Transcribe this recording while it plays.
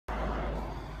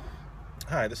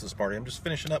Hi, this is Marty. I'm just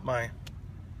finishing up my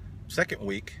second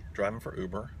week driving for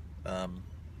Uber.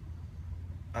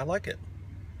 I like it.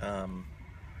 Um,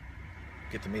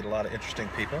 get to meet a lot of interesting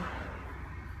people.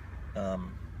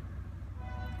 Um,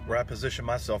 where I position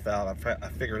myself out, I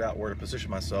figured out where to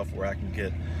position myself where I can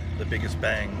get the biggest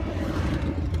bang.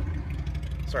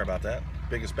 Sorry about that.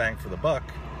 Biggest bang for the buck.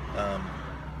 Um,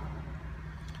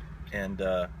 and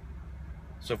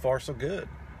so far, so good.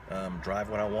 Drive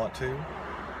when I want to.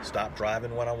 Stop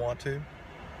driving when I want to.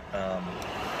 Um,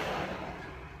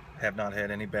 have not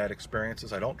had any bad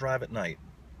experiences. I don't drive at night.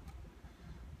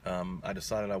 I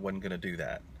decided I wasn't going to do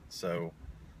that. So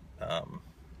um,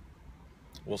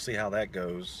 we'll see how that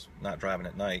goes, not driving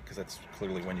at night, because that's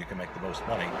clearly when you can make the most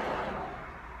money.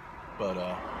 But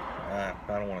I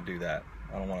don't want to do that.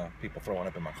 I don't want people throwing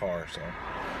up in my car. So,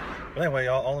 but anyway,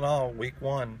 all in all, week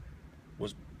one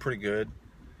was pretty good.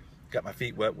 Got my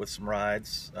feet wet with some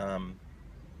rides.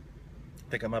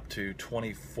 I think I'm up to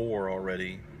 24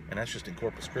 already, and that's just in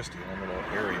Corpus Christi, in a little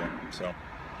area. So,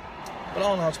 but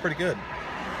all in all, it's pretty good.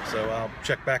 So I'll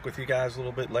check back with you guys a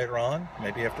little bit later on,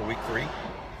 maybe after week 3.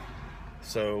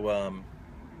 So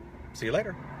see you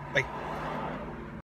later. Bye.